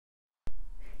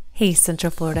Hey Central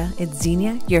Florida, it's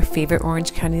Zinnia, your favorite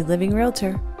Orange County living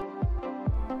realtor.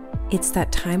 It's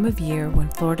that time of year when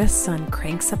Florida's sun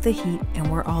cranks up the heat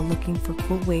and we're all looking for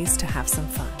cool ways to have some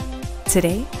fun.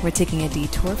 Today, we're taking a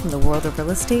detour from the world of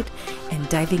real estate and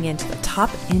diving into the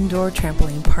top indoor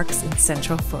trampoline parks in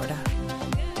Central Florida.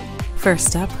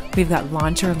 First up, we've got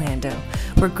Launch Orlando,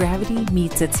 where gravity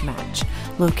meets its match.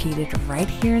 Located right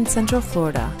here in Central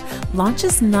Florida, Launch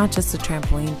is not just a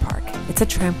trampoline park, it's a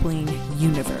trampoline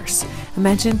universe.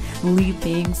 Imagine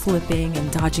leaping, flipping,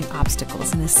 and dodging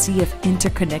obstacles in a sea of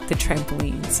interconnected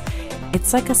trampolines.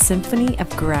 It's like a symphony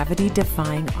of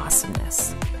gravity-defying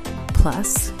awesomeness.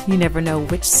 Plus, you never know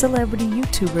which celebrity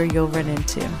YouTuber you'll run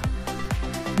into.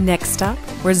 Next up,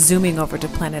 we're zooming over to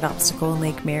Planet Obstacle in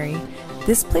Lake Mary.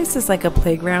 This place is like a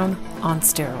playground on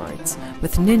steroids,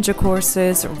 with ninja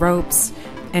courses, ropes,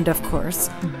 and of course,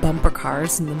 bumper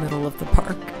cars in the middle of the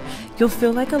park. You'll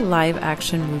feel like a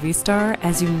live-action movie star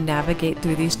as you navigate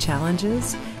through these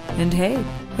challenges. And hey,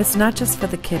 it's not just for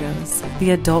the kiddos.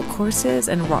 The adult courses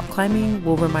and rock climbing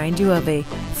will remind you of a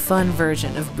fun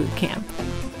version of boot camp.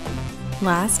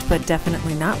 Last, but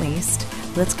definitely not least,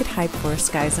 let's get hyped for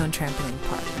Sky Zone Trampoline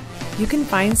Park. You can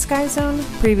find Sky Zone,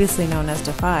 previously known as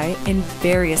Defy, in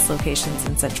various locations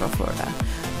in Central Florida.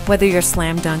 Whether you're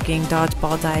slam dunking,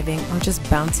 dodgeball diving, or just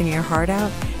bouncing your heart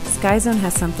out, Sky Zone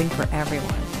has something for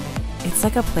everyone. It's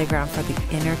like a playground for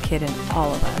the inner kid in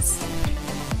all of us.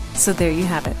 So there you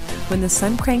have it. When the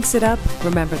sun cranks it up,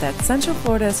 remember that Central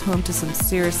Florida is home to some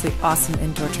seriously awesome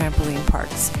indoor trampoline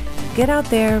parks. Get out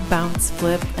there, bounce,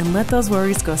 flip, and let those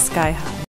worries go sky high.